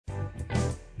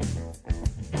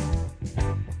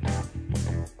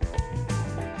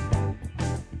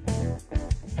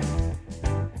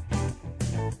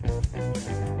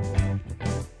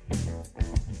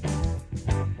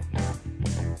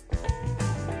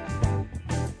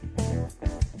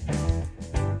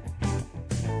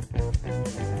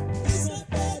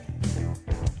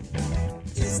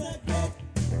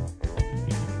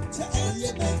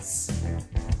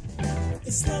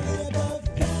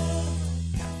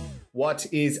What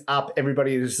is up,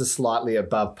 everybody? It is the Slightly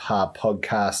Above Par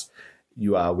podcast.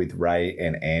 You are with Ray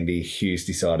and Andy. Hugh's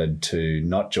decided to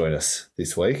not join us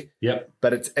this week. Yep.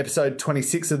 But it's episode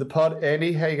 26 of the pod.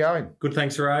 Andy, how you going? Good,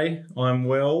 thanks, Ray. I'm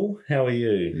well. How are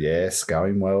you? Yes,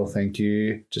 going well, thank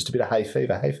you. Just a bit of hay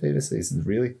fever. Hay fever season's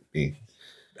really big.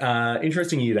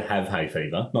 Interesting you to have hay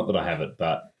fever. Not that I have it,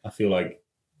 but I feel like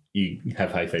you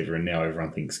have hay fever and now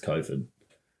everyone thinks COVID.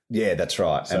 Yeah, that's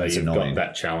right. So and it's you've annoying. got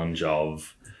that challenge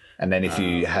of... And then if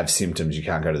you have symptoms, you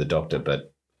can't go to the doctor,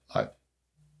 but I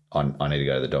need to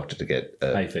go to the doctor to get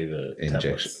a hay fever injection.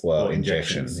 tablets. Well, Or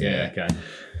injections, yeah. Okay.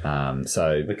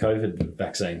 So The COVID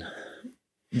vaccine.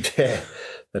 yeah,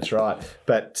 that's right.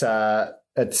 But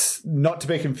it's not to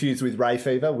be confused with Ray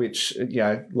fever, which,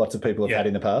 lots of people have had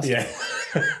in the past. Yeah.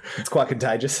 It's quite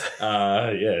contagious.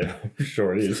 Yeah,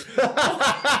 sure it is.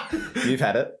 You've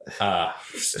had it.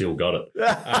 Still got it.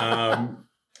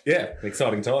 Yeah,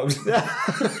 exciting times.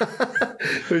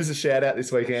 Who's the shout out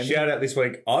this weekend? Shout out this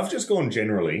week. I've just gone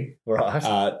generally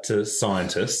Right. to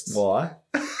scientists. Why?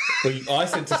 Well, I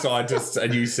said to scientists,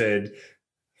 and you said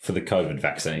for the COVID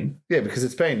vaccine. Yeah, because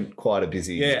it's been quite a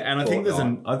busy. Yeah, and I think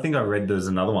fortnight. I think I read there's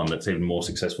another one that's even more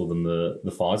successful than the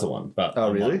Pfizer one, but Oh,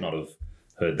 I really? might not have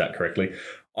heard that correctly.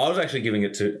 I was actually giving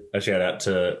it to a shout out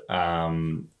to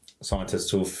scientists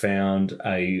who have found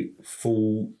a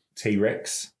full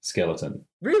T-Rex skeleton,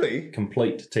 Really?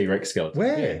 complete T-Rex skeleton.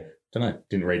 Where? Yeah. Don't know.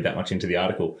 Didn't read that much into the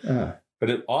article. Oh.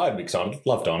 But I'm excited.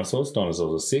 Love dinosaurs.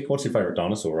 Dinosaurs are sick. What's your favourite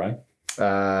dinosaur, Ray?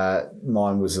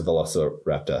 Mine was a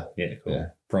Velociraptor. Yeah, cool. Yeah.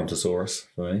 Brontosaurus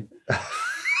for me.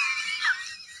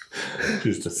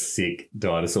 Just a sick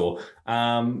dinosaur.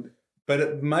 But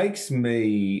it makes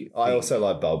me... I also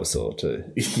like Bulbasaur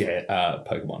too. Yeah,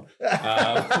 Pokemon.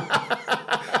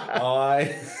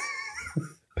 I...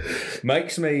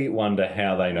 makes me wonder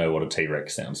how they know what a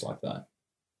T-Rex sounds like, though.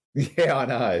 Yeah, I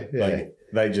know. Yeah. Like,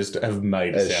 they just have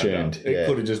made a sound Assumed, up. It yeah.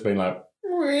 could have just been like...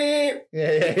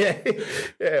 Yeah.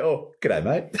 Oh, g'day,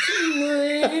 mate.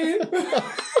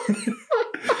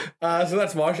 So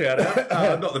that's my shout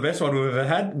out. Not the best one we've ever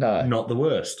had. No. Not the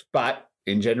worst. But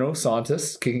in general,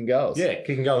 scientists kicking goals. Yeah,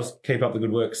 kicking goals, keep up the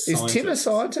good work. Is Tim a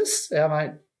scientist? Our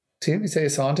mate Tim, is he a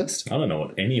scientist? I don't know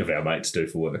what any of our mates do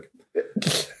for work.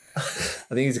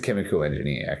 I think he's a chemical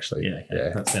engineer, actually.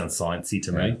 That sounds sciencey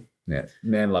to me. Yeah.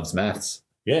 Man loves maths.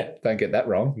 Yeah. Don't get that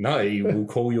wrong. No, he will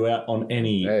call you out on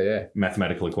any Yeah.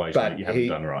 mathematical equation But that you haven't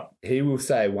done right. He will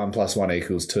say 1 + 1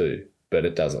 = 2, but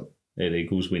it doesn't. It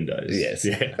equals Windows. Yes.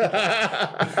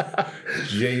 Yeah.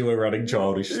 Gee, we're running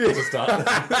childish to start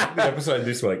the episode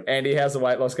this week. Andy, how's the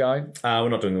weight loss going? We're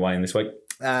not doing the weigh-in this week.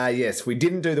 Yes, we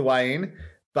didn't do the weigh-in,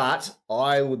 but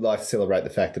I would like to celebrate the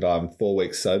fact that I'm 4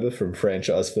 weeks sober from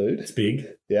franchise food. It's big.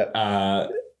 Yep.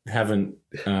 Haven't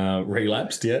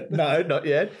relapsed yet. No, not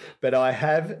yet. But I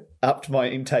have upped my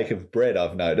intake of bread,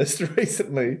 I've noticed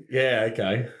recently. Yeah,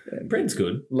 okay. Bread's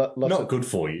good. Lots Not of, good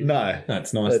for you. No. No,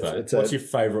 it's nice, though. It's What's your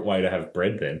favourite way to have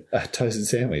bread, then? a toasted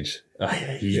sandwich. Oh,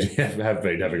 yeah, you have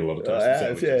been having a lot of I toasted have,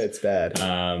 sandwiches. yeah, it's bad.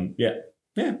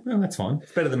 Yeah, well, that's fine.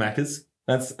 It's better than Macca's.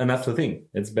 That's the thing.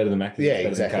 It's better than Macca's. Yeah,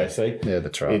 it's better exactly. than KFC. Yeah,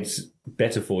 that's right. It's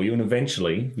better for you, and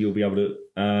eventually you'll be able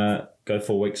to go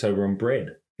 4 weeks over on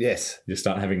bread. Yes. You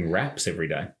start having wraps every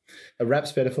day. A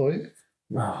wrap's better for you?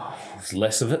 Oh, there's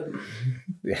less of it.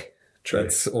 Yeah, true.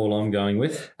 That's all I'm going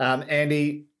with.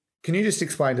 Andy, can you just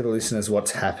explain to the listeners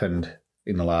what's happened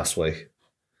in the last week?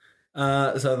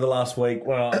 So the last week,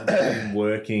 well, I've been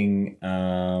working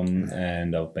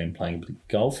and I've been playing a bit of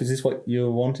golf. Is this what you're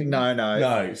wanting?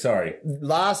 No, sorry.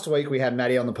 Last week we had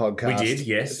Maddie on the podcast. We did,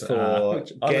 yes. For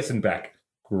I listened back.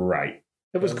 Great.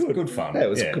 It was good. Good fun. Yeah, it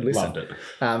was a good listen. Loved it.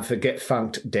 For Get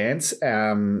Funked Dance.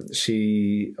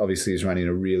 She obviously is running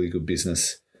a really good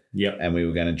business. Yep. And we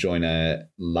were going to join her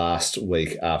last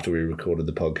week after we recorded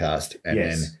the podcast and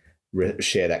then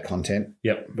share that content.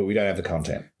 Yep. But we don't have the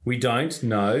content. We don't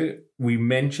know. We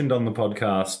mentioned on the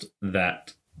podcast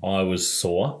that I was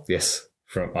sore. Yes.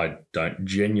 I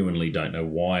genuinely don't know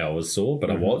why I was sore,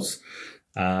 but I was.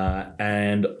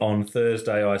 And on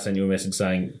Thursday, I sent you a message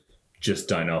saying, just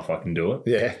don't know if I can do it.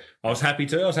 Yeah. I was happy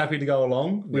to go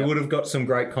along. We would have got some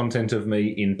great content of me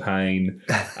in pain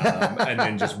and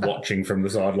then just watching from the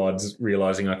sidelines,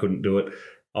 realising I couldn't do it.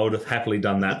 I would have happily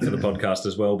done that for the podcast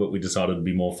as well, but we decided it'd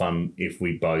be more fun if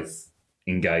we both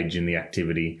engage in the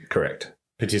activity. Correct.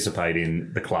 Participate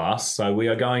in the class. So we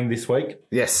are going this week.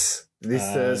 Yes. This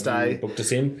Thursday. You booked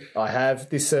us in. I have.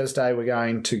 This Thursday we're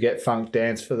going to Get Funked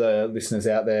Dance for the listeners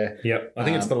out there. Yep. I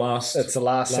think it's the last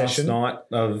session. night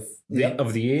of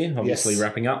the year, obviously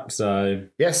wrapping up. So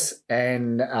yes,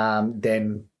 and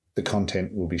then the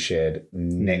content will be shared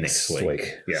next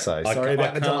week. Yeah. So sorry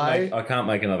about the delay. I can't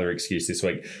make another excuse this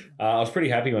week. I was pretty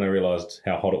happy when I realised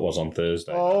how hot it was on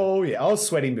Thursday. Oh, yeah. I was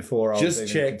sweating before I was Just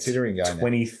even checked considering going there.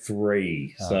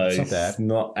 23. So that's not bad. it's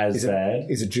not as bad.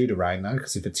 Is it due to rain, though?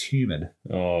 Because if it's humid.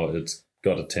 Oh, it's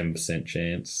got a 10%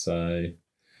 chance. So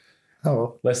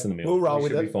Oh, less than a million. We'll roll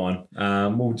with should it. be fine.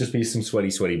 We'll just be some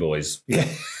sweaty boys. yeah.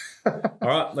 All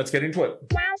right, let's get into it.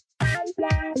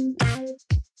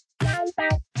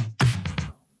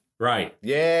 Ray.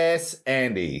 Yes,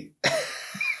 Andy.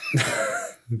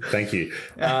 Thank you.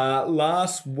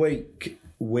 Last week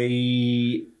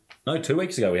 2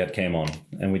 weeks ago we had Cam on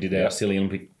and we did our silly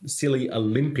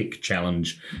Olympic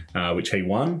challenge, which he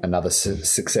won. Another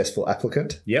successful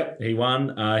applicant. Yep, he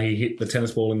won. He hit the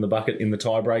tennis ball in the bucket in the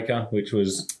tiebreaker, which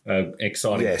was an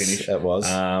exciting finish. Yes, it was.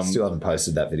 Still haven't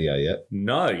posted that video yet.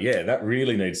 No, yeah, that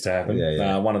really needs to happen.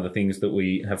 Yeah. One of the things that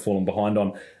we have fallen behind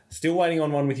on. Still waiting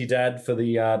on one with your dad for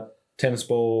the tennis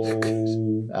ball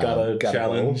gutter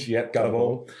challenge. Ball. Yep, gutter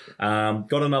ball.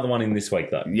 Got another one in this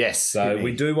week, though. Yes. So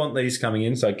we do want these coming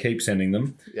in, so keep sending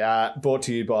them. Brought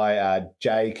to you by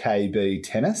JKB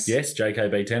Tennis. Yes,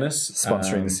 JKB Tennis.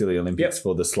 Sponsoring the Silly Olympics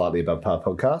for the Slightly Above Par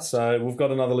podcast. So we've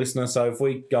got another listener. So if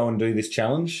we go and do this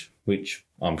challenge, which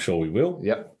I'm sure we will,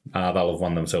 they'll have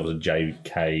won themselves a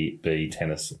JKB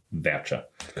Tennis voucher.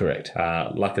 Correct.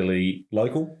 Luckily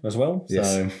local as well.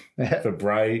 Yes. So for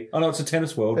Bray. Oh, no, it's a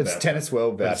Tennis World voucher. It's Tennis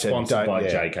World voucher. It's sponsored by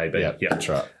JKB. Yeah, that's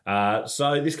right.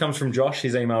 So this comes from Josh.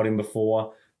 He's emailed in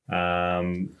before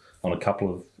on a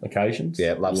couple of occasions.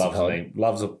 Yeah, loves the pod.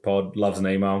 Loves a pod, loves an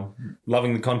email.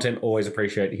 Loving the content. Always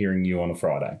appreciate hearing you on a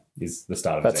Friday is the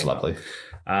start of his email. That's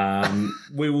lovely.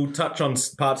 We will touch on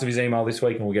parts of his email this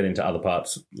week and we'll get into other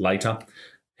parts later.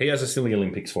 He has a silly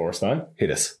Olympics for us, though. Hit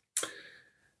us.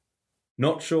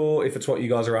 Not sure if it's what you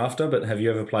guys are after, but have you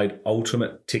ever played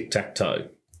Ultimate Tic-Tac-Toe?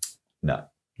 No.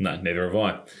 No, neither have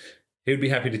I. He would be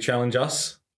happy to challenge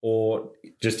us or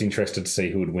just interested to see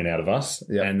who would win out of us.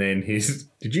 Yep. And then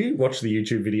did you watch the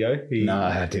YouTube video? No,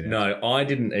 I didn't. No, I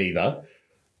didn't either.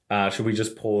 Should we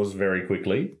just pause very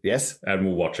quickly? Yes. And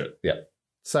we'll watch it. Yep.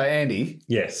 So, Andy.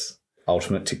 Yes.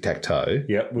 Ultimate Tic-Tac-Toe.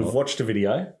 Yep, we've watched a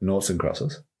video. Noughts and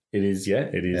crosses. It is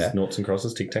noughts and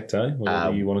crosses, tic-tac-toe,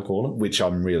 whatever you want to call it. Which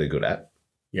I'm really good at.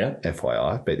 Yeah.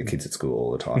 FYI. Beat the kids at school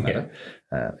all the time at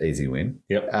it. Easy win.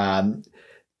 Yep.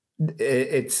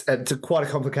 It's quite a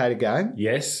complicated game.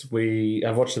 Yes, we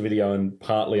have watched the video and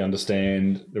partly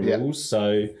understand the rules.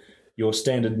 So your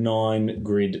standard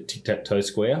 9-grid tic-tac-toe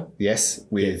square. Yes,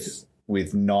 with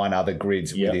 9 other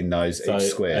grids within those each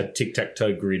square. A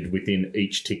tic-tac-toe grid within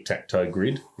each tic-tac-toe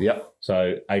grid. Yep.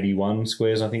 So 81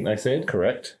 squares, I think they said.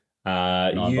 Correct.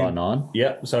 9 by 9.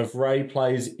 Yep. So if Ray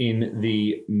plays in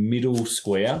the middle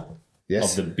square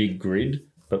of the big grid,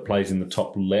 but plays in the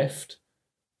top left,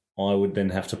 I would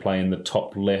then have to play in the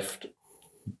top left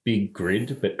big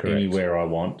grid, but anywhere I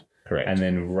want. Correct. And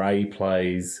then Ray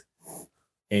plays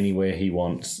anywhere he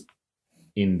wants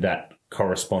in that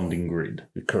corresponding grid.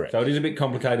 Correct. So it is a bit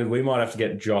complicated. We might have to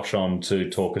get Josh on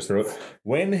to talk us through it.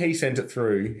 When he sent it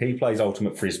through, he plays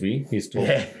Ultimate Frisbee. He's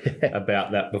talked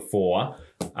about that before.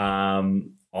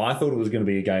 I thought it was going to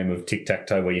be a game of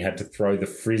tic-tac-toe where you had to throw the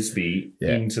Frisbee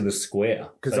into the square.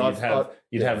 Because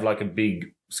you'd have like a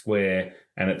big square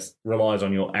and it relies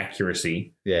on your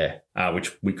accuracy,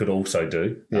 which we could also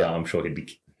do. I'm sure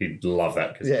he'd love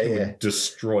that because it would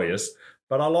destroy us.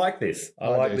 But I like this. I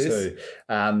like this too.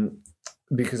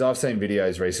 Because I've seen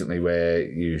videos recently where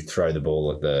you throw the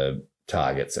ball at the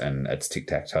targets and it's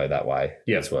tic-tac-toe that way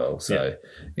as well. So,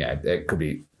 it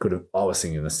could have, I was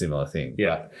thinking a similar thing.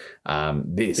 Yeah.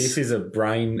 But, this is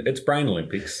it's Brain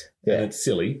Olympics and it's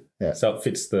silly. Yeah. So it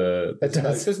fits there's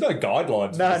no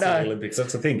guidelines for the Silly Olympics.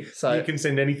 That's the thing. So you can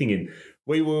send anything in.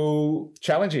 We will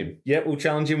challenge him. Yeah, we'll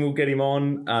challenge him. We'll get him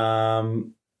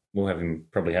on. We'll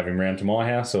probably have him round to my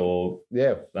house or...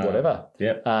 whatever.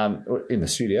 In the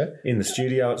studio. In the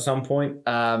studio at some point.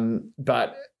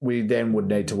 But we then would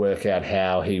need to work out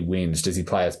how he wins. Does he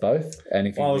play us both? And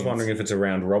if I was wondering if it's a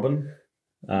round robin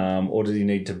or does he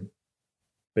need to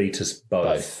beat us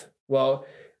both? Well,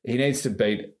 he needs to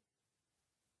beat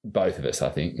both of us,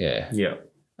 I think, Yeah.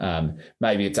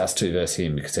 Maybe it's us two versus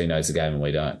him because he knows the game and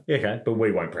we don't. Yeah, okay, but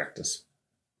we won't practice.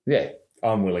 Yeah.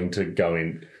 I'm willing to go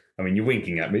in... I mean, you're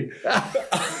winking at me.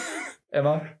 Am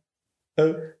I?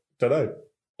 Don't know.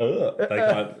 They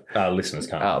can't. Listeners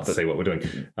can't see what we're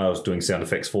doing. I was doing sound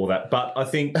effects for that, but I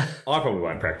think I probably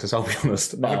won't practice. I'll be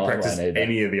honest. I haven't practiced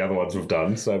any of the other ones we've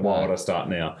done, so why would I start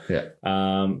now? Yeah.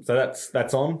 So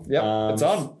that's on. Yep, it's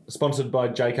on. Sponsored by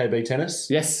JKB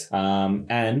Tennis. Yes.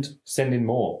 And send in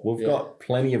more. We've got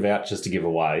plenty of vouchers to give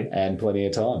away and plenty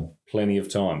of time. Plenty of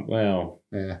time. Well,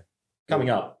 Yeah. coming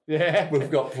up. Yeah. We've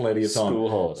got plenty of time. School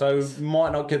holidays. So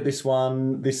might not get this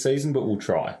one this season, but we'll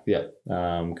try. Yeah.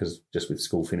 Because just with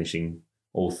school finishing,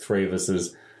 all three of us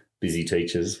as busy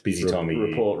teachers, busy time of year.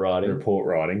 Report writing. Report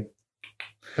writing.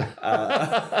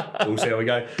 We'll see how we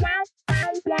go.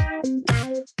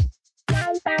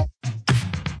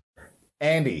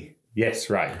 Andy. Yes,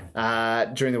 right.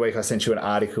 During the week, I sent you an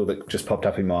article that just popped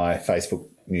up in my Facebook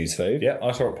newsfeed. Yeah,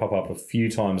 I saw it pop up a few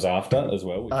times after as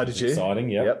well, which Did is you? exciting.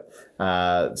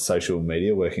 Yep. Social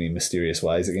media working in mysterious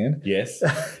ways again. Yes.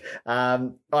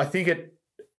 I think it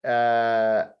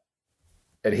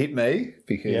hit me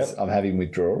because I'm having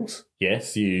withdrawals.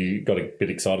 Yes, you got a bit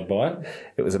excited by it.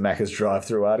 It was a Macca's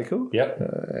drive-through article. Yep.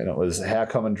 And it was how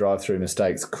common drive-through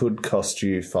mistakes could cost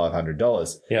you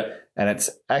 $500. Yep. And it's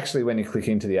actually, when you click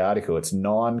into the article, it's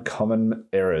 9 common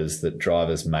errors that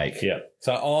drivers make. Yeah.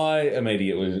 So I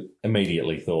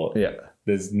immediately thought,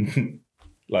 there's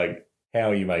like, how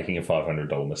are you making a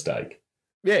 $500 mistake?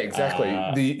 Yeah, exactly.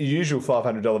 The usual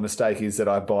 $500 mistake is that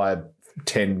I buy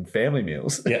 10 family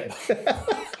meals. Yeah.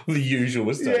 The usual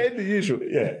mistake. Yeah, the usual.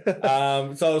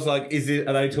 Yeah. So I was like,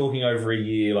 are they talking over a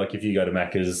year? Like if you go to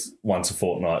Macca's once a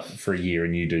fortnight for a year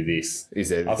and you do this? Is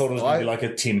there? I thought it was going to be like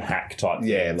a Tim Hack type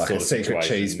thing. Like a secret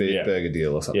cheeseburger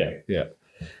deal or something. Yeah.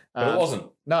 But it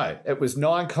wasn't. No, it was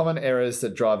 9 common errors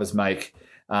that drivers make.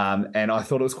 And I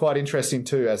thought it was quite interesting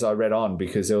too as I read on,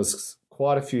 because there was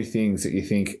quite a few things that you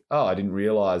think, I didn't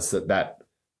realise that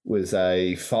was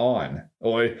a fine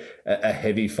or a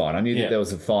heavy fine. I knew that there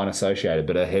was a fine associated,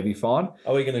 but a heavy fine.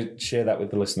 Are we going to share that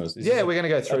with the listeners? We're going to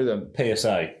go through them.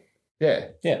 PSA. Yeah.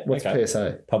 Yeah. What's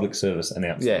PSA? Public service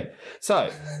announcement. Yeah.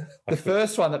 So the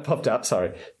first one that popped up,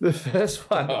 the first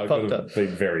one that popped up.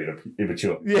 Been very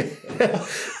immature. Yeah.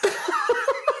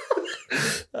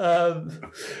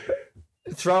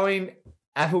 Throwing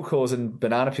apple cores and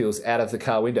banana peels out of the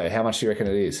car window. How much do you reckon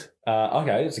it is?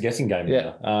 Okay, it's a guessing game.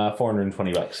 Yeah. Now.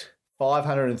 $420.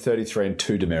 533 and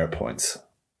 2 demerit points.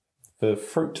 For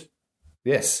fruit.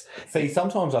 Yes. See,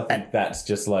 sometimes I think that's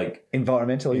just like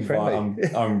environmentally friendly.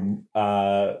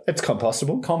 It's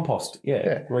compostable. Compost,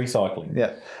 yeah. Recycling.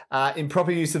 Yeah.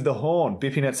 Improper use of the horn,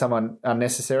 bipping at someone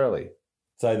unnecessarily.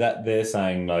 So that they're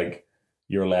saying like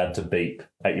you're allowed to beep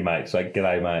at your mates, like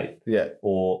 "G'day, mate." Yeah.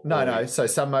 Or no. So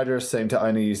some motorists seem to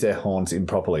only use their horns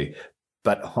improperly,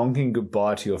 but honking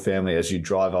goodbye to your family as you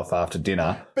drive off after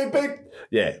dinner, beep beep.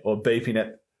 Yeah, or beeping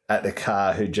it at the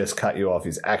car who just cut you off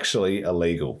is actually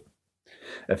illegal.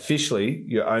 Officially,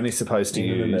 you're only supposed to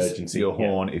use your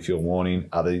horn if you're warning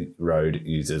other road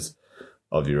users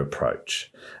of your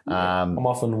approach. I'm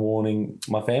often warning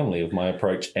my family of my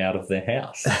approach out of their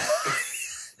house.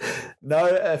 No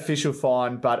official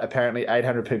fine, but apparently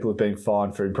 800 people have been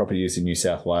fined for improper use in New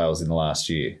South Wales in the last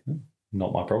year.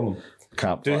 Not my problem.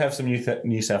 Do have some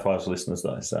New South Wales listeners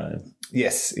though, so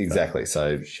yes, exactly.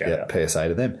 So PSA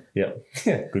to them. Yep.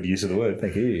 Good use of the word.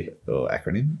 Thank you. Or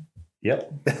acronym.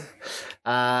 Yep.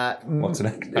 What's an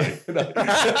acronym?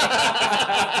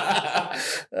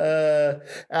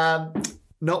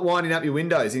 Not winding up your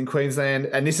windows in Queensland,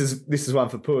 and this is one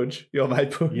for Pudge, your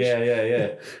mate Pudge.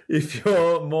 Yeah. If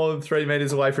you're more than 3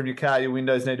 metres away from your car, your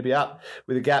windows need to be up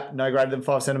with a gap no greater than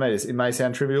 5 centimetres. It may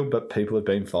sound trivial, but people have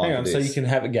been fined. Hang on, for so this. you can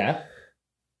have a gap?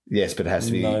 Yes, but it has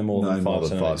to be no more than 5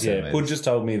 centimetres. centimetres. Yeah, Pudge just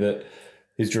told me that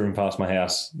he's driven past my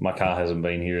house, my car hasn't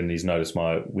been here, and he's noticed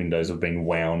my windows have been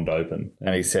wound open.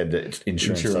 And he said that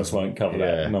insurance won't cover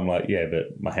that. And I'm like, yeah,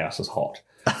 but my house is hot.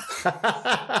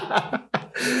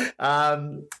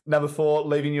 Number 4,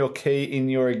 leaving your key in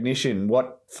your ignition.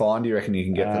 What fine do you reckon you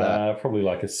can get for that? Probably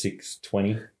like a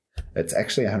 $620. It's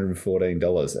actually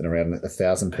 $114, and around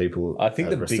 1,000 people. I think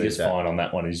the biggest fine on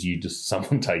that one is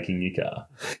someone taking your car.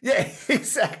 Yeah,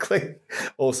 exactly.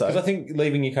 Also, because I think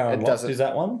leaving your car unlocked is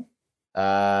that one.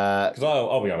 Because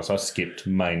I'll be honest, I skipped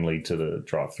mainly to the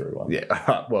drive-through one. Yeah. All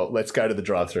right. Well, let's go to the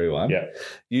drive-through one. Yeah.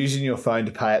 Using your phone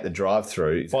to pay at the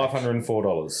drive-through.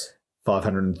 $504.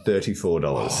 $534.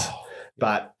 Oh.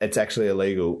 But it's actually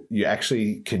illegal. You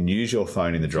actually can use your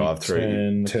phone in the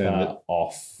drive-through. Turn it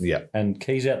off. Yeah. And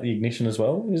keys out the ignition as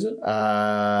well, is it?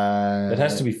 It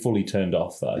has to be fully turned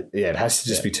off, though. Yeah, it has to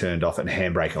just be turned off and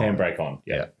handbrake on. Handbrake on,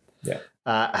 yeah.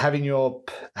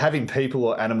 Having people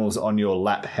or animals on your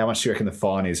lap, how much do you reckon the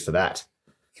fine is for that?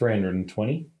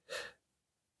 $320.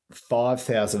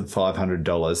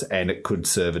 $5,500, and it could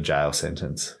serve a jail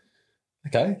sentence.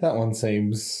 Okay, that one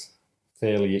seems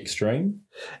fairly extreme.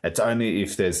 It's only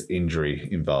if there's injury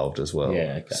involved as well.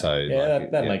 Yeah, okay. So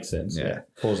that makes sense. Yeah.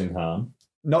 Causing harm.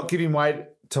 Not giving weight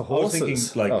to horses.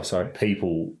 I was thinking,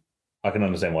 people. I can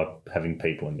understand why having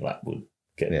people in your lap would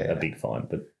get a big fine,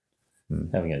 but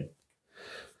having a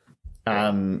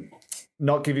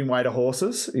Not giving way to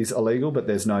horses is illegal, but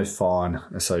there's no fine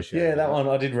associated. Yeah, that one.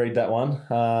 I did read that one.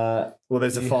 Well,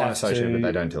 there's a fine associated, but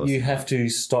they don't tell us. You have to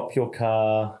stop your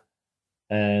car,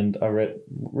 and I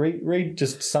read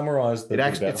just summarise the.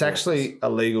 It's actually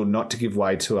illegal not to give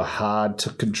way to a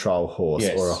hard-to-control horse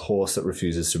or a horse that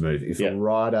refuses to move. If a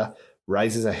rider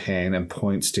raises a hand and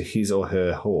points to his or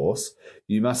her horse,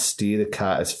 you must steer the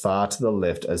car as far to the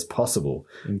left as possible.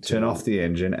 Turn off the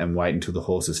engine and wait until the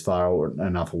horse is far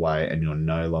enough away and you're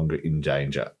no longer in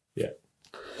danger. Yeah.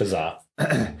 Bizarre.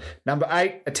 Number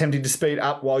 8, attempting to speed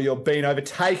up while you're being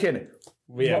overtaken.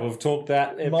 Yeah, we've talked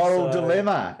that. Moral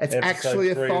dilemma. It's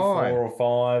actually a fine. 4 or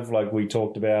 5, like we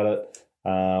talked about it.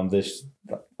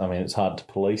 It's hard to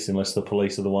police unless the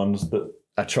police are the ones that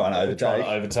are trying to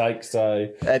overtake. So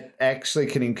it actually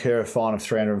can incur a fine of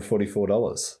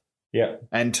 $344. Yeah.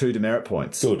 And 2 demerit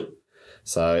points. Good.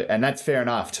 So, and that's fair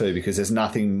enough too, because there's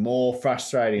nothing more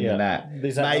frustrating than that.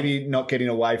 Maybe not getting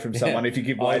away from someone if you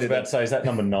give way to them. I was about to say, is that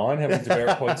number 9, having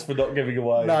demerit points for not giving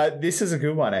away? No, this is a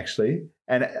good one actually.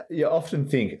 And you often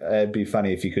think it'd be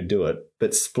funny if you could do it,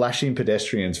 but splashing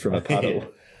pedestrians from a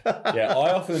puddle. Yeah,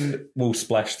 I often will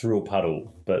splash through a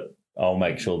puddle, but I'll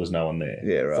make sure there's no one there.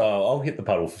 Yeah, right. So I'll hit the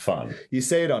puddle for fun. You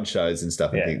see it on shows and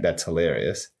stuff and think that's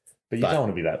hilarious. But you don't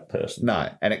want to be that person. No,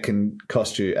 and it can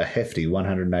cost you a hefty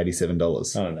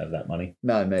 $187. I don't have that money.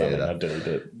 No, me either. I do,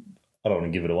 but I don't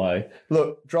want to give it away.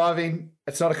 Look, driving,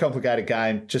 it's not a complicated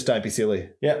game. Just don't be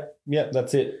silly. Yeah,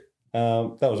 that's it.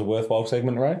 That was a worthwhile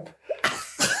segment, Ray.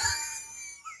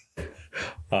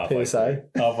 PSA.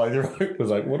 Halfway through, it was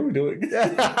like, what are we doing?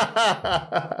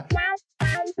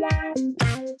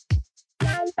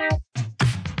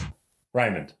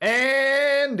 Raymond.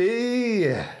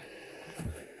 Andy.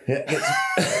 Yeah,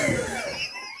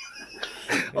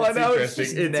 I know it's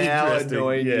just now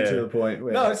annoying you to the point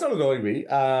where... No, it's not annoying me.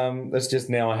 That's just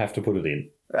now I have to put it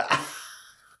in.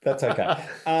 That's okay.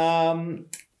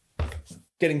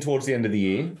 Getting towards the end of the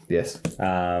year. Yes.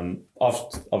 I've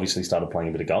obviously started playing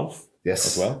a bit of golf. Yes.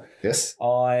 As well. Yes.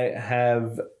 I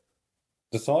have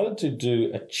decided to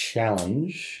do a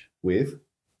challenge with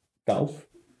golf.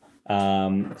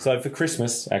 So for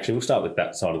Christmas, actually, we'll start with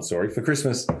that side of the story. For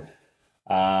Christmas,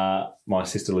 my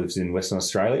sister lives in Western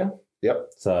Australia.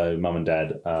 Yep. So mum and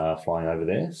dad are flying over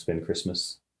there, spend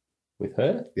Christmas with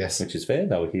her. Yes. Which is fair.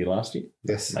 They were here last year.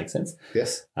 Yes. Makes sense.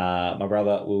 Yes. My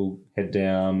brother will head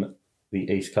down the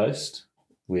East Coast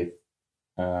with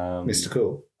Mr.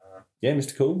 Cool. Yeah,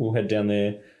 Mr. Cool. We'll head down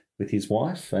there with his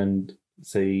wife and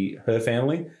see her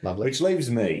family. Lovely. Which leaves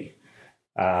me,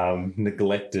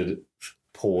 neglected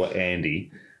poor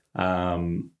Andy,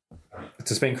 to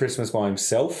spend Christmas by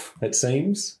himself, it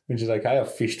seems, which is okay.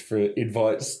 I've fished for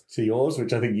invites to yours,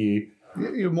 which I think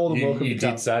you're more than welcome. You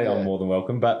did say I'm more than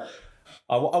welcome, but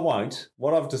I won't.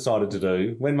 What I've decided to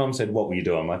do, when Mum said, what will you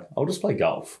do? I'm like, I'll just play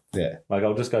golf. Yeah. Like,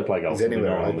 I'll just go play golf. Is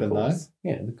anywhere open, though?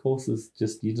 Yeah, the course is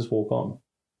just, you just walk on.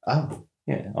 Oh.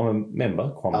 Yeah, I'm a member,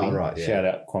 Quamby. Oh, right, yeah. Shout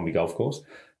out Quamby Golf Course.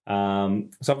 So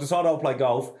I've decided I'll play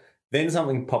golf. Then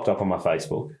something popped up on my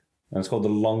Facebook, and it's called the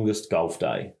Longest Golf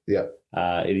Day. Yep.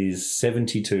 It is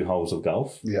 72 holes of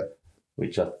golf. Yep.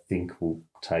 Which I think will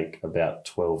take about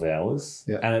 12 hours.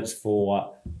 Yep. And it's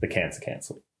for the Cancer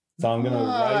Council. So I'm going to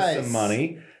raise some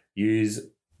money, use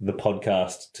the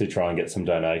podcast to try and get some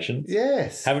donations.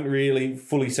 Yes. Haven't really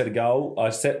fully set a goal.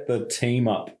 I set the team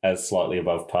up as slightly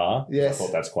above par. Yes. I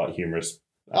thought that's quite humorous.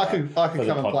 I could come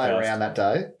and play around that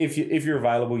day. If you're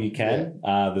available, you can.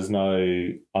 Yeah.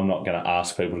 I'm not going to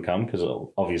ask people to come because it's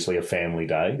obviously a family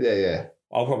day. Yeah, yeah.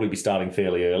 I'll probably be starting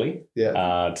fairly early.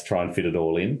 Yeah. To try and fit it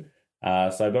all in.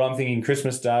 But I'm thinking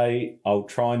Christmas Day, I'll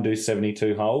try and do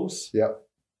 72 holes. Yep.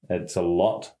 It's a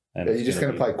lot. And you're just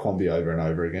going to play Quamby over and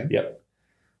over again? Yep.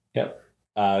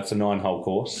 It's a 9-hole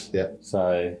course. Yep.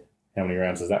 So how many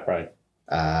rounds is that, Ray?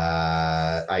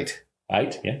 8.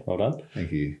 8, yeah, well done.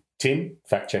 Thank you. Tim,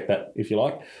 fact check that if you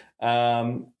like.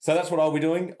 So that's what I'll be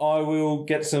doing. I will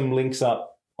get some links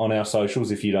up on our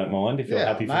socials if you don't mind, if you're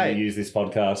happy for me to use this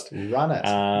podcast. Run it.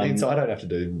 Means I don't have to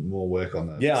do more work on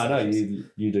that. Yeah, I know.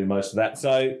 You do most of that.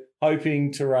 So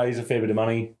hoping to raise a fair bit of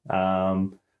money.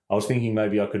 I was thinking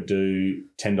maybe I could do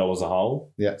 $10 a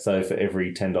hole. Yeah. So for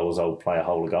every $10 I'll play a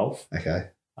hole of golf. Okay.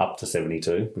 Up to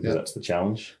 72 because that's the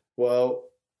challenge. Well,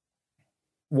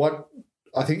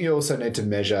 I think you also need to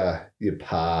measure your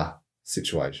par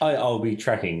situation. I'll be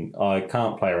tracking. I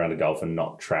can't play around a golf and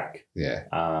not track. Yeah.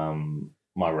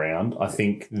 My round. I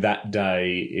think that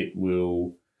day it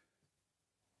will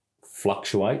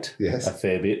fluctuate a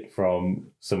fair bit from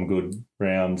some good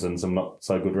rounds and some not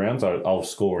so good rounds. I'll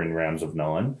score in rounds of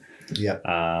 9. Yeah.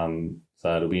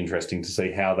 So it'll be interesting to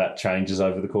see how that changes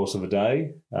over the course of a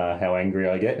day, how angry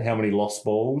I get, how many lost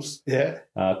balls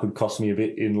could cost me a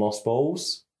bit in lost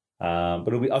balls.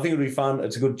 But I think it'll be fun.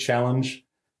 It's a good challenge,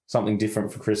 something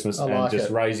different for Christmas, and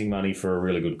just raising money for a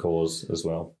really good cause as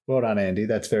well. Well done, Andy.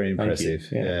 That's very impressive.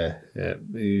 Yeah.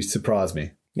 You surprised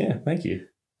me. Yeah, thank you.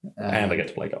 And I get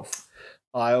to play golf.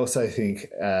 I also think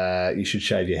you should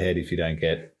shave your head if you don't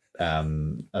get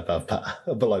above par,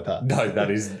 below par. No, that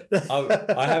is.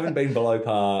 I haven't been below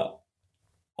par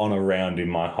on a round in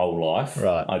my whole life.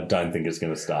 Right. I don't think it's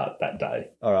going to start that day.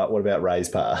 All right. What about raise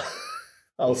par?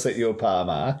 I'll set you a par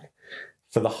mark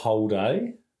for the whole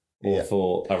day, or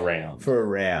for a round. For a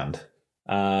round.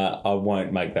 I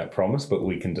won't make that promise, but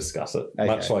we can discuss it. Okay.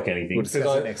 Much like anything. We'll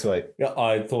discuss it next week.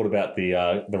 I thought about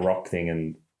the rock thing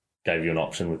and gave you an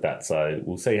option with that, so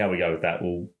we'll see how we go with that.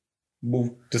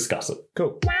 We'll discuss it.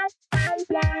 Cool.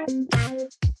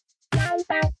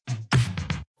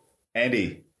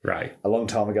 Andy. Right. A long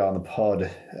time ago on the pod,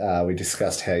 we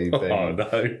discussed how you've been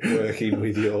working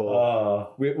with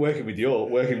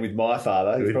working with my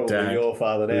father. He's probably Dad. Your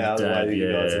father now, the way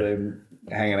you guys have been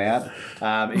hanging out.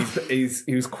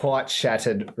 He was quite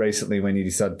shattered recently when you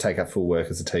decided to take up full work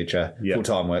as a teacher,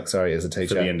 full-time work, as a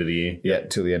teacher. Till the end of the year. Yeah,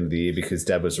 till the end of the year, because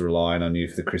Dad was relying on you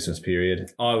for the Christmas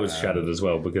period. I was shattered as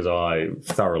well because I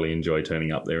thoroughly enjoy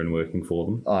turning up there and working for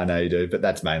them. I know you do, but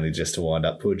that's mainly just to wind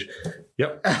up Pudge.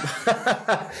 Yep.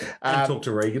 And talk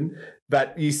to Regan.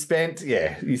 But you spent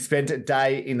a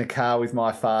day in the car with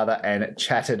my father and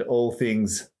chatted all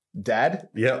things Dad.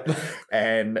 Yep.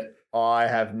 And I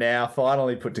have now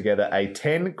finally put together a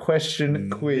 10-question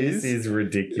quiz. This is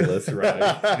ridiculous,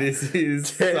 right? This is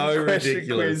so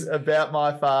ridiculous. Quiz about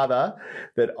my father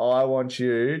that I want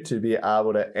you to be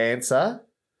able to answer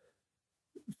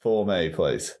for me,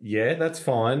 please. Yeah, that's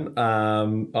fine.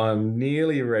 I'm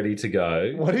nearly ready to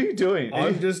go. What are you doing?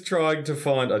 I'm just trying to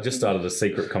find... I just started a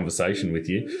secret conversation with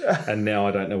you, and now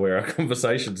I don't know where our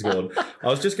conversation's gone. I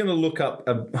was just going to look up...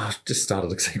 I just started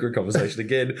a secret conversation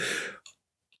again.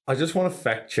 I just want to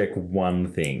fact check one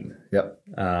thing. Yep.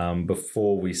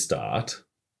 Before we start,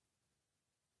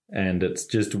 and it's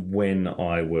just when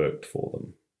I worked for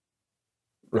them,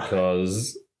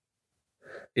 because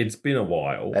it's been a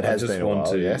while. It has been a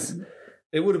while. Yes,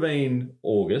 it would have been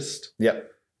August.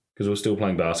 Yep, because we're still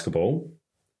playing basketball.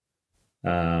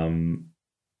 Because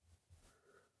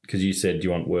you said, "Do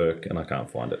you want work?" and I can't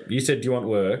find it. You said, "Do you want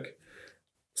work?"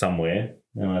 somewhere,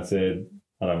 and I said,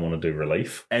 I don't want to do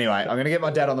relief. Anyway, I'm going to get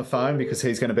my dad on the phone because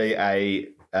he's going to be a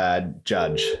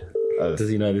judge. Does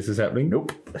he know this is happening?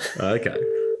 Nope. Okay.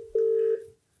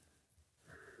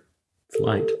 It's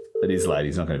late. It is late.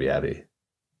 He's not going to be happy.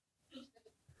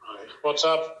 What's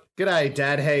up? G'day,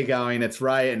 Dad. How you going? It's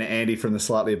Ray and Andy from the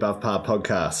Slightly Above Par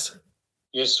podcast.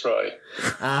 Yes, Ray.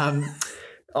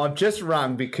 I've just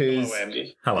rung because... Hello,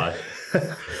 Andy. Hello.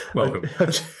 Welcome.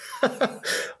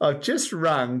 I've just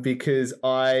rung because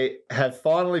I have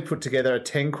finally put together a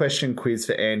 10-question quiz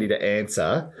for Andy to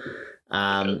answer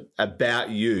about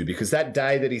you, because that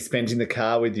day that he spent in the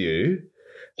car with you,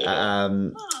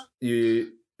 Mum's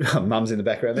in the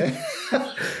background there,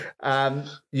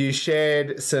 you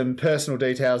shared some personal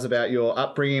details about your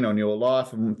upbringing, on your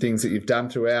life and things that you've done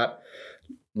throughout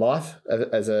life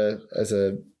as a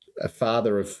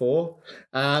father of four.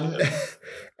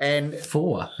 And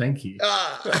 4, thank you.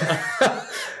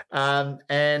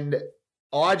 And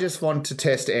I just want to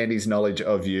test Andy's knowledge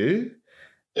of you.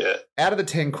 Yeah. Out of the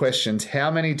 10 questions, how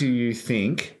many do you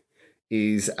think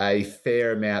is a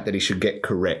fair amount that he should get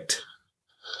correct?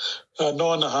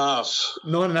 9.5.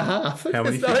 9.5? How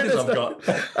many fingers I've got?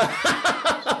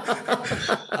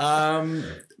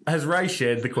 Has Ray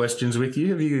shared the questions with you?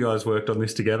 Have you guys worked on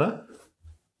this together?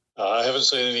 I haven't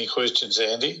seen any questions,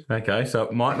 Andy. Okay, so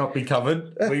it might not be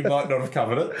covered. We might not have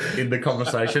covered it in the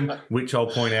conversation, which I'll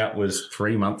point out was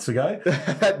 3 months ago.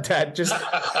 Dad, just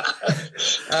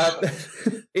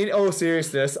in all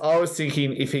seriousness, I was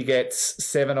thinking if he gets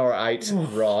 7 or 8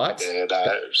 right. Yeah,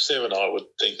 no, 7 I would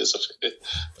think is a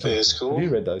fair score. Have you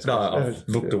read those? No, I've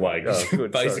looked away. Oh,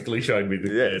 good, basically showed me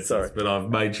the answers, but I've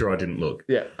made sure I didn't look.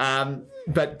 Yeah.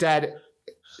 But Dad,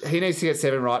 he needs to get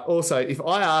 7 right. Also, if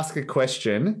I ask a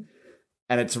question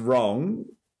and it's wrong,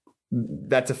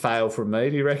 that's a fail from me,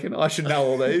 do you reckon? I should know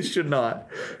all these, shouldn't I?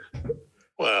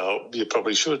 Well, you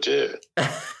probably should, yeah.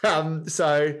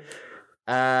 So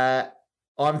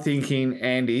I'm thinking,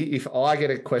 Andy, if I get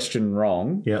a question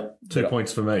wrong... Yep, 2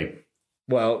 points for me.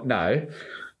 Well, no.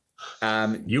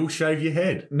 You'll shave your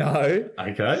head. No.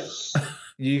 Okay.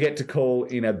 You get to call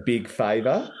in a big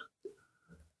favour,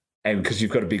 and because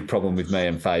you've got a big problem with me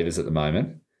and favours at the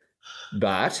moment.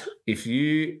 But if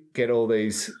you get all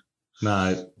these...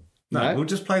 No. No, we'll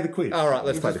just play the quiz. All right,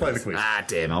 let's We'll play just the quiz. Ah,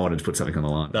 damn, I wanted to put something on the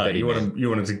line. No, Betty you man.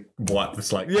 wanted to wipe the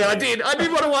slate. Yeah, I did. I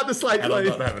did want to wipe the slate And I'm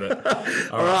clean. not having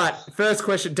it. All right, first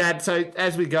question, Dad. So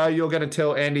as we go, you're going to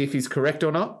tell Andy if he's correct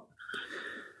or not?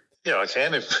 Yeah, I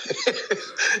can if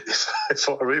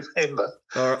I remember.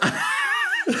 All right.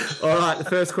 All right, the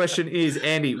first question is,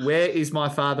 Andy, where is my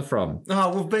father from?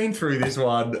 Oh, we've been through this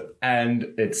one,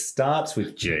 and it starts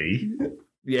with G.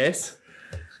 Yes?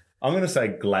 I'm going to say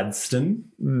Gladstone.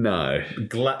 No.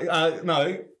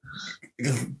 No.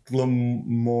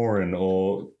 Glamorgan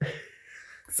or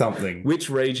something. Which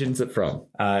region's it from?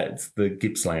 It's the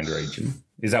Gippsland region.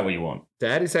 Is that what you want?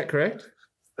 Dad, is that correct?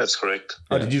 That's correct.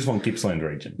 Oh, did you just want Gippsland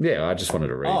region? Yeah, I just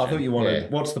wanted a region. Oh, I thought you wanted... Yeah.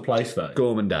 What's the place, though?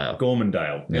 Gormandale.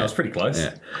 Gormandale. Yeah, it's pretty close.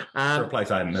 Yeah. For a place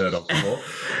I hadn't heard of before.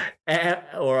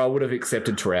 Or I would have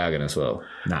accepted Traralgon as well.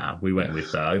 Nah, we went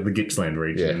with the Gippsland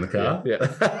region in the car. Yeah.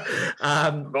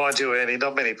 Mind you, Andy,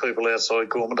 not many people outside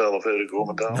Gormandale have heard of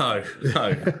Gormandale.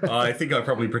 No. I think I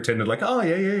probably pretended like, oh,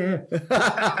 yeah.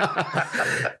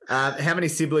 How many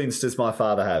siblings does my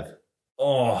father have?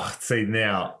 Oh, see,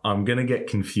 now I'm going to get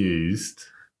confused.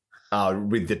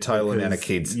 With the total amount of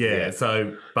kids. Yeah,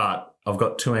 but I've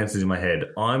got two answers in my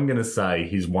head. I'm going to say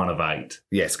he's one of 8.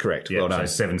 Yes, correct. Yeah, well so done.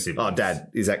 7 siblings. Oh, Dad,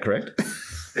 is that correct?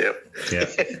 Yep. Yeah.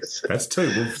 That's 2.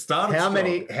 We've started How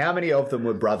strong. many of them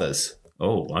were brothers?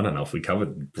 Oh, I don't know if we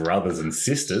covered brothers and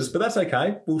sisters, but that's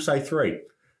okay. We'll say 3.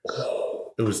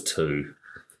 It was 2.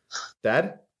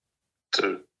 Dad?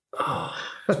 2. Oh,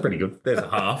 that's pretty good. There's a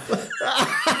half.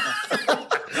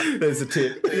 There's a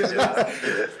tip.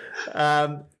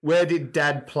 Where did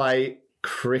Dad play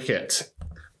cricket?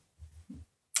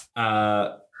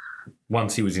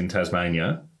 Once he was in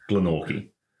Tasmania, Glenorchy.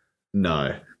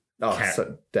 No. Oh,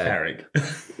 Dad. Carrick.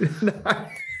 No.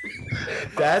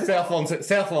 Dad? South Launceston.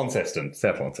 South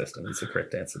Launceston is the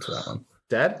correct answer to that one.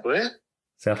 Dad? Where?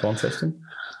 South Launceston.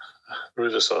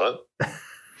 Riverside.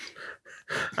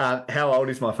 How old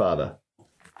is my father?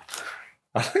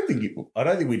 I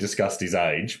don't think we discussed his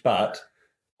age, but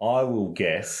I will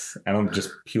guess, and I'm just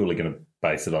purely going to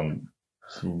base it on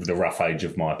the rough age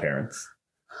of my parents.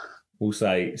 We'll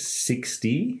say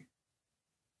 60,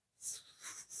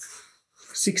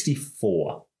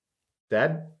 64.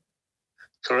 Dad?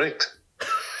 Correct.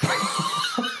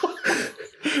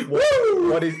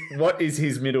 What is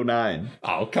his middle name?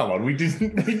 Oh, come on. We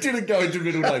didn't go into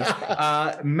middle names.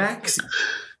 Max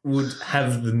would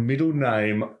have the middle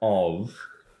name of...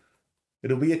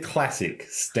 It'll be a classic,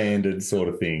 standard sort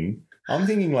of thing. I'm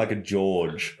thinking like a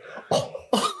George.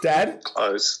 Dad?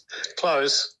 Close.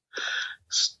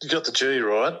 You got the G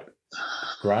right.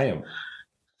 Graham.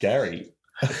 Gary.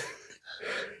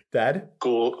 Dad?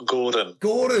 Gordon.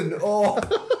 Gordon. Oh,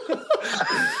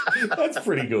 that's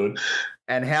pretty good.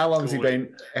 And how long's he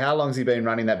been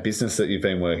running that business that you've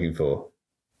been working for?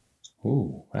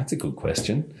 Ooh, that's a good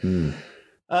question.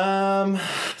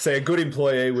 So a good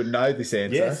employee would know this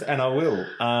answer. Yes, and I will.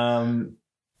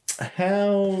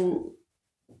 How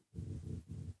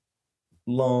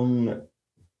long?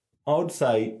 I would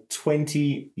say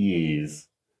 20 years.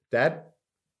 Dad?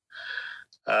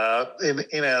 In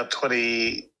our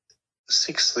 26th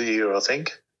year, I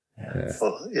think. Yeah.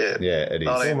 Well, yeah. Yeah, it is.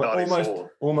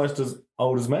 1994. Almost as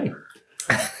old as me.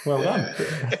 Well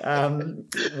done.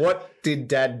 What did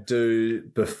Dad do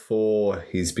before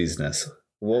his business?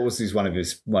 What was one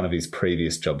of his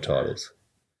previous job titles?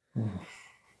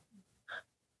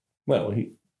 Well,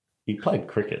 he played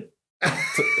cricket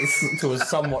to a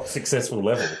somewhat successful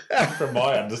level, from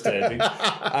my understanding.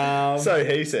 So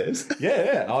he says.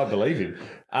 Yeah, I believe him.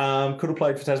 Could have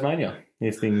played for Tasmania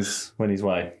if things went his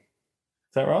way.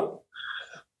 Is that right?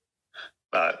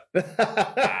 No.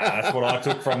 That's what I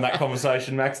took from that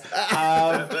conversation, Max.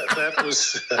 That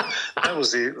was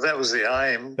the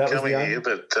aim coming here,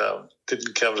 but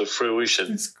didn't come to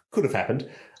fruition. It could have happened.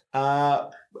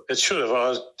 It should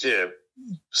have.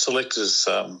 Selectors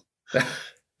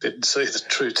didn't see the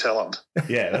true talent.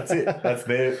 Yeah, that's it. That's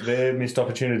their missed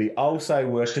opportunity. I'll say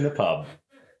worked in a pub.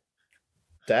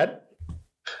 Dad?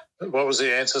 What was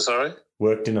the answer, sorry?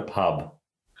 Worked in a pub.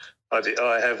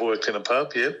 I have worked in a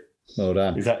pub, yep. Well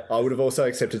done. Is that... I would have also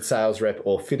accepted sales rep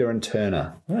or fitter and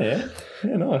turner. Oh, yeah.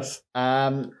 Yeah, nice.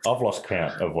 I've lost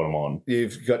count of what I'm on.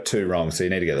 You've got 2 wrong, so you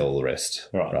need to get all the rest.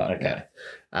 Right, okay.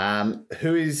 Yeah.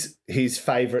 Who is his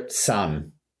favourite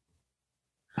son?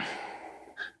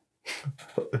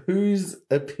 Whose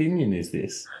opinion is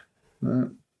this?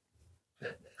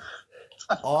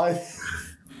 I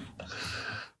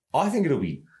think it'll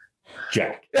be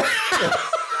Jack.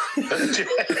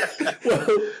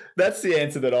 Well, that's the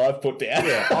answer that I've put down.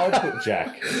 Yeah, I'll put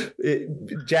Jack.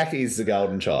 Jack is the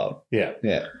golden child. Yeah.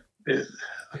 Yeah.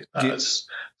 His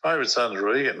favourite son's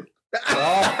Regan.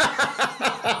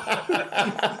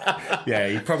 Yeah,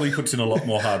 he probably puts in a lot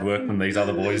more hard work than these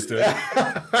other boys do.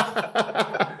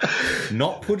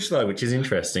 Not Pudge, though, which is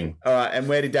interesting. All right, and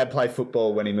where did Dad play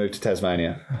football when he moved to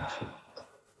Tasmania?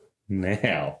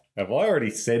 Now, have I already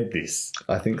said this?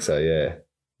 I think so, yeah.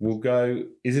 We'll go,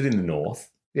 is it in the north?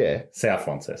 Yeah. South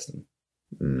Launceston.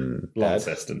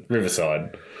 Launceston.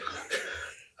 Riverside.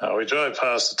 We drove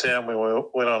past the town when we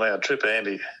went on our trip,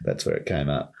 Andy. That's where it came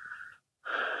up.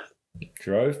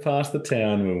 Drove past the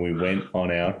town when we went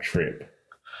on our trip.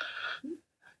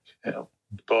 Yeah,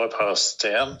 bypass the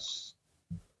town.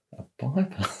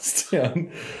 Bypass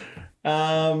town.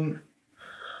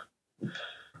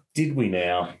 Did we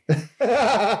now?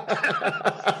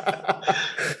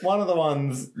 One of the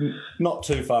ones not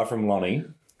too far from Lonnie.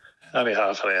 Only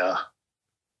half an hour.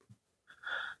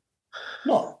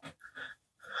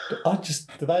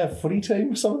 Do they have footy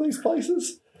teams, some of these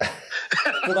places?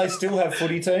 Do they still have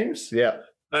footy teams? Yeah.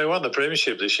 They won the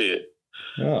premiership this year.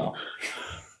 Oh.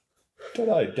 Don't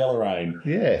know, Deloraine.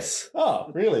 Yes.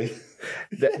 Oh, really?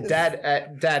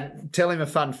 Dad, tell him a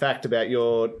fun fact about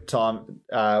your time,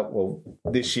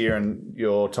 this year and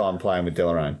your time playing with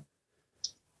Deloraine.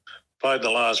 Played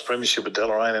the last premiership with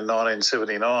Deloraine in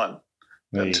 1979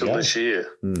 until this year.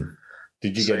 Mm.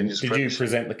 Did you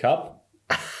present the cup?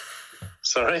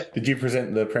 Sorry? Did you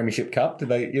present the Premiership Cup? Did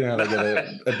they? You know, they get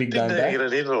a big name back. Didn't get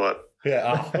an invite.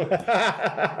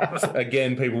 Yeah. Oh.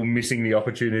 Again, people missing the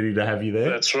opportunity to have you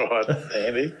there. That's right,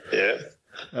 Andy. Yeah.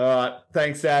 All right.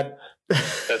 Thanks, Dad.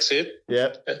 That's it.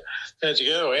 Yep. How'd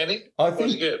you go, Andy? What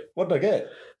did you get? What did I get?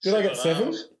 Did I get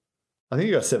 7? I think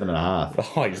you got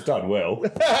 7.5. Oh, he's done well.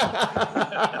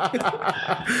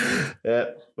 Yeah.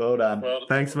 Well done.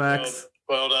 Thanks, Max.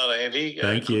 Well done, Andy.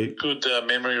 Thank you. Good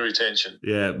memory retention.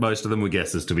 Yeah, most of them were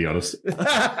guesses, to be honest.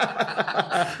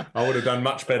 I would have done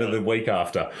much better the week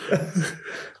after.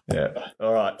 Yeah.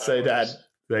 All right. See you, Dad.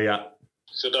 See ya.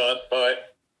 Good night. Bye.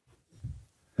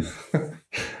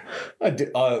 I'm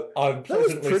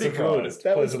pleasantly surprised.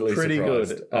 That was pretty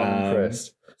good. I'm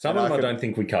impressed. Some of them I don't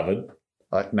think we covered.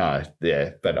 No,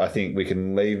 yeah, but I think we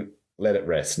can let it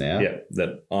rest now. Yeah,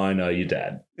 that I know your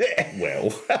dad. Well.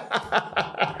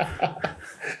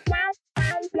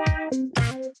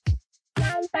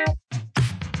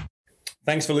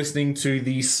 Thanks for listening to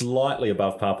the Slightly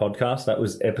Above Par podcast. That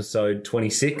was episode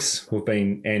 26. We've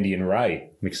been Andy and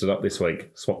Ray. Mixed it up this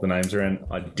week. Swapped the names around.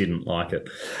 I didn't like it.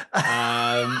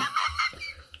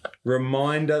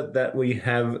 Reminder that we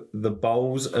have the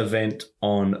Bowls event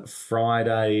on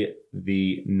Friday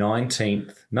the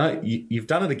 19th. No, you've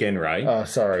done it again, Ray. Oh,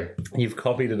 sorry. You've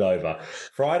copied it over.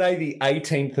 Friday the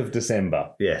 18th of December.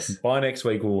 Yes. By next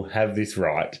week, we'll have this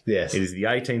right. Yes. It is the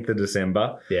 18th of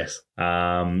December. Yes.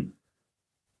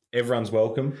 Everyone's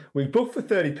welcome. We've booked for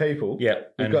 30 people. Yeah.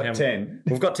 We've got 10.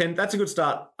 We've got 10. That's a good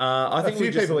start. I think a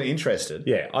few people are interested.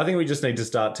 Yeah. I think we just need to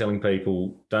start telling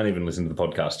people, don't even listen to the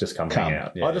podcast, just come hang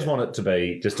out. Yeah, I just want it to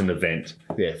be just an event.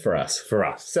 Yeah, for us.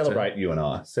 Celebrate you and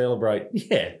I. Celebrate.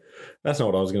 Yeah. That's not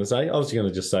what I was going to say. I was going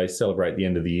to just say celebrate the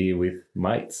end of the year with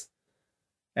mates.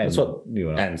 And that's what you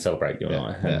and I. And celebrate you and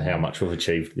I and how much we've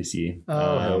achieved this year.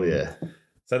 Oh, hell yeah.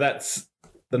 So that's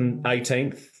the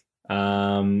 18th.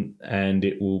 And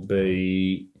it will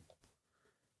be.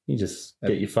 You just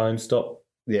get your phone stopping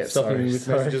with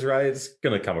messages, Ray. It's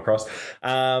going to come across.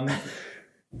 I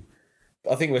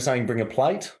think we're saying bring a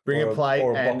plate. Bring a plate.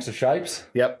 Or a box of shapes.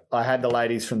 Yep. I had the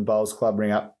ladies from the Bowls Club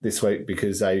ring up this week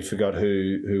because they forgot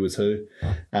who was who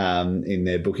in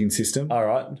their booking system. All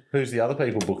right. Who's the other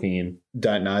people booking in?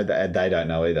 Don't know. They don't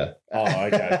know either. Oh,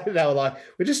 okay. They were like,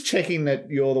 we're just checking that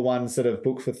you're the ones that have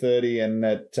booked for 30 and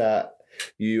that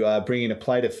you are bringing a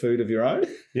plate of food of your own.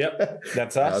 Yep.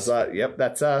 That's us. I was like, yep,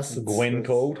 that's us. Gwen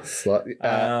called. Slightly,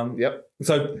 yep.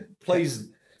 So please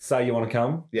say you want to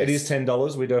come. Yes. It is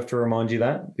 $10. We do have to remind you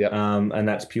that. Yep. And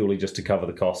that's purely just to cover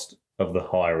the cost of the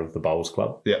hire of the Bowls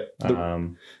Club. Yep.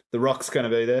 The Rock's going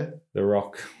to be there. The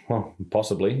Rock, well,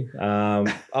 possibly.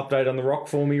 Update on the Rock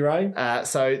for me, Ray.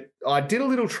 So I did a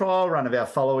little trial run of our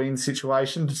following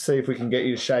situation to see if we can get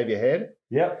you to shave your head.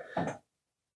 Yep.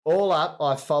 All up,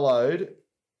 I followed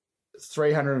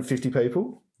 350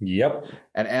 people. Yep.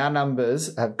 And our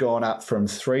numbers have gone up from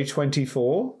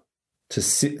 324 to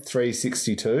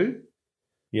 362.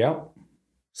 Yep.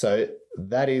 So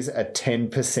that is a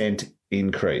 10%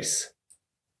 increase.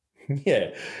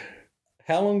 Yeah.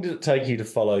 How long did it take you to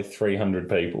follow 300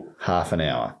 people? Half an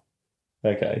hour.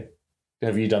 Okay.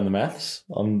 Have you done the maths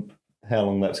on how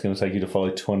long that's going to take you to follow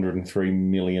 203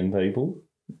 million people?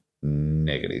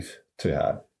 Negative. Too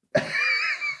hard.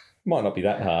 Might not be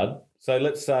that hard. So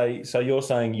let's say, you're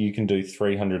saying you can do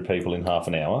 300 people in half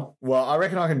an hour. Well, I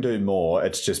reckon I can do more.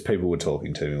 It's just people were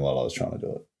talking to me while I was trying to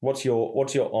do it. What's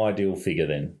your ideal figure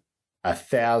then?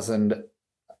 1,000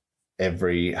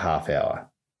 every half hour.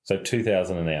 So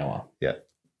 2,000 an hour. Yeah.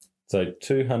 So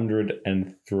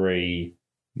 203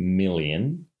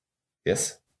 million.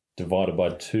 Yes. Divided by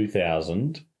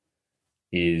 2,000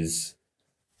 is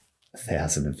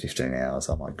 1,015 hours.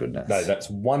 Oh my goodness. No, that's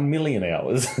 1 million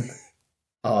hours.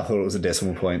 Oh, I thought it was a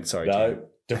decimal point. Sorry. No, Tim.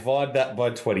 divide that by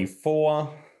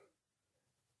 24.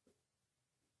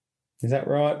 Is that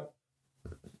right?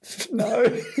 No.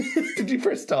 Did you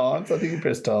press times? I think you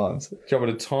pressed times. Do you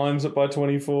want me to times it by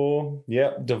 24?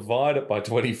 Yep. Divide it by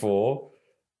 24.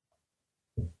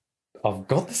 I've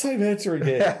got the same answer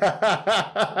again.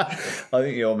 I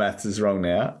think your maths is wrong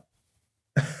now.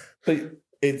 But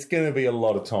it's going to be a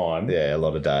lot of time. Yeah, a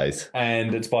lot of days.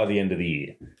 And it's by the end of the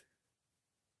year.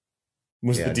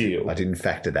 Was the deal. I didn't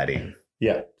factor that in.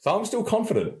 Yeah. So I'm still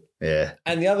confident. Yeah.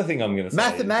 And the other thing I'm going to say...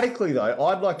 Mathematically, though,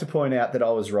 I'd like to point out that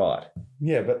I was right.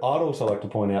 Yeah, but I'd also like to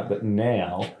point out that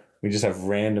now we just have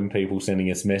random people sending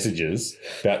us messages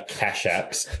about cash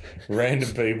apps,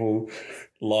 random people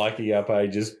liking our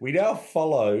pages. We now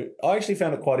follow... I actually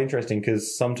found it quite interesting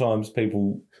because sometimes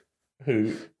people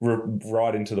who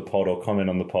write into the pod or comment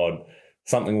on the pod,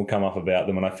 something will come up about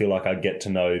them and I feel like I get to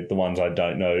know the ones I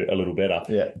don't know a little better.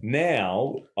 Yeah.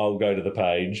 Now I'll go to the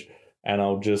page and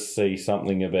I'll just see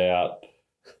something about...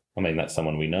 I mean, that's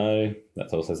someone we know.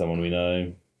 That's also someone we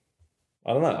know.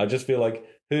 I don't know. I just feel like,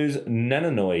 who's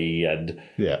Nananoid?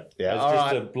 Yeah. Yeah. It's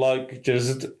just a bloke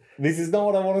just... This is not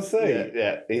what I want to see.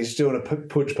 Yeah. He's doing a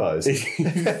pooch pose.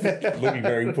 Looking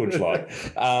very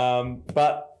pooch-like.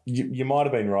 But you might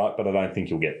have been right, but I don't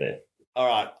think you'll get there. All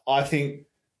right. I think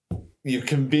you've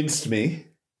convinced me.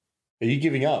 Are you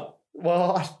giving up?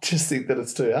 Well, I just think that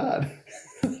it's too hard.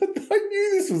 I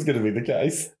knew this was going to be the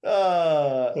case.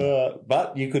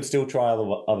 But you could still try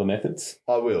other methods.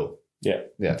 I will. Yeah.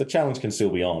 The challenge can still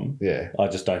be on. Yeah. I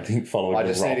just don't think following I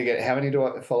just need to get... How many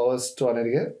followers do I need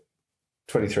to get?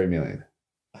 23 million.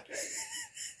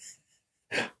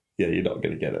 Yeah, you're not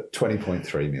going to get it.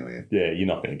 20.3 million. Yeah, you're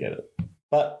not going to get it.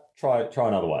 But try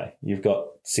another way. You've got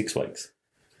 6 weeks.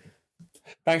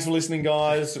 Thanks for listening,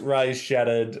 guys. Ray's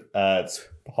shattered. It's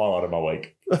the highlight of my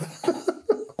week.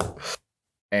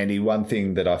 Andy, one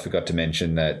thing that I forgot to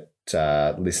mention that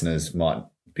listeners might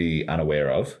be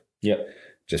unaware of. Yep.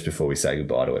 Just before we say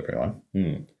goodbye to everyone.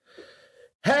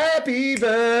 Happy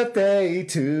birthday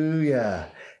to ya.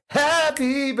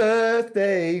 Happy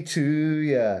birthday to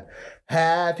ya.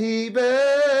 Happy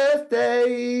birthday.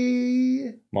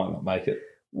 Might not make it.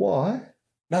 Why?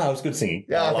 No, it was good singing.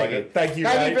 Yeah, I like it. Thank you,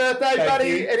 Happy Ray. birthday, Thank buddy.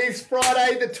 you. It is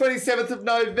Friday, the 27th of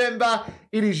November.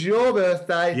 It is your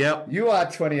birthday. Yep. You are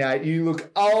 28. You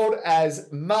look old as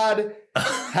mud.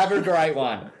 Have a great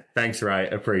one. Thanks, Ray.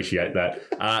 Appreciate that.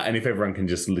 And if everyone can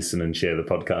just listen and share the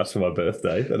podcast for my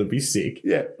birthday, that'd be sick.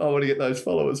 Yeah, I want to get those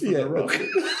followers for The Rock.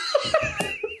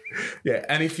 Yeah,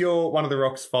 and if you're one of The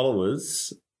Rock's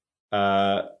followers,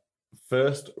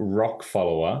 first Rock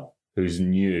follower who's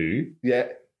new... Yeah.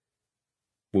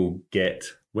 Will get...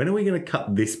 When are we going to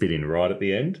cut this bit in? Right at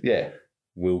the end? Yeah.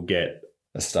 We'll get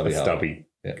a stubby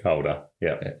holder.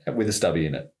 Yeah. With a stubby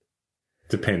in it.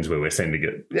 Depends where we're sending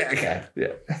it. Yeah, okay.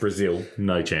 Yeah. Brazil,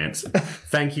 no chance.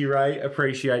 Thank you, Ray.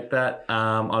 Appreciate that.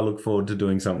 I look forward to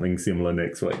doing something similar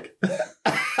next week.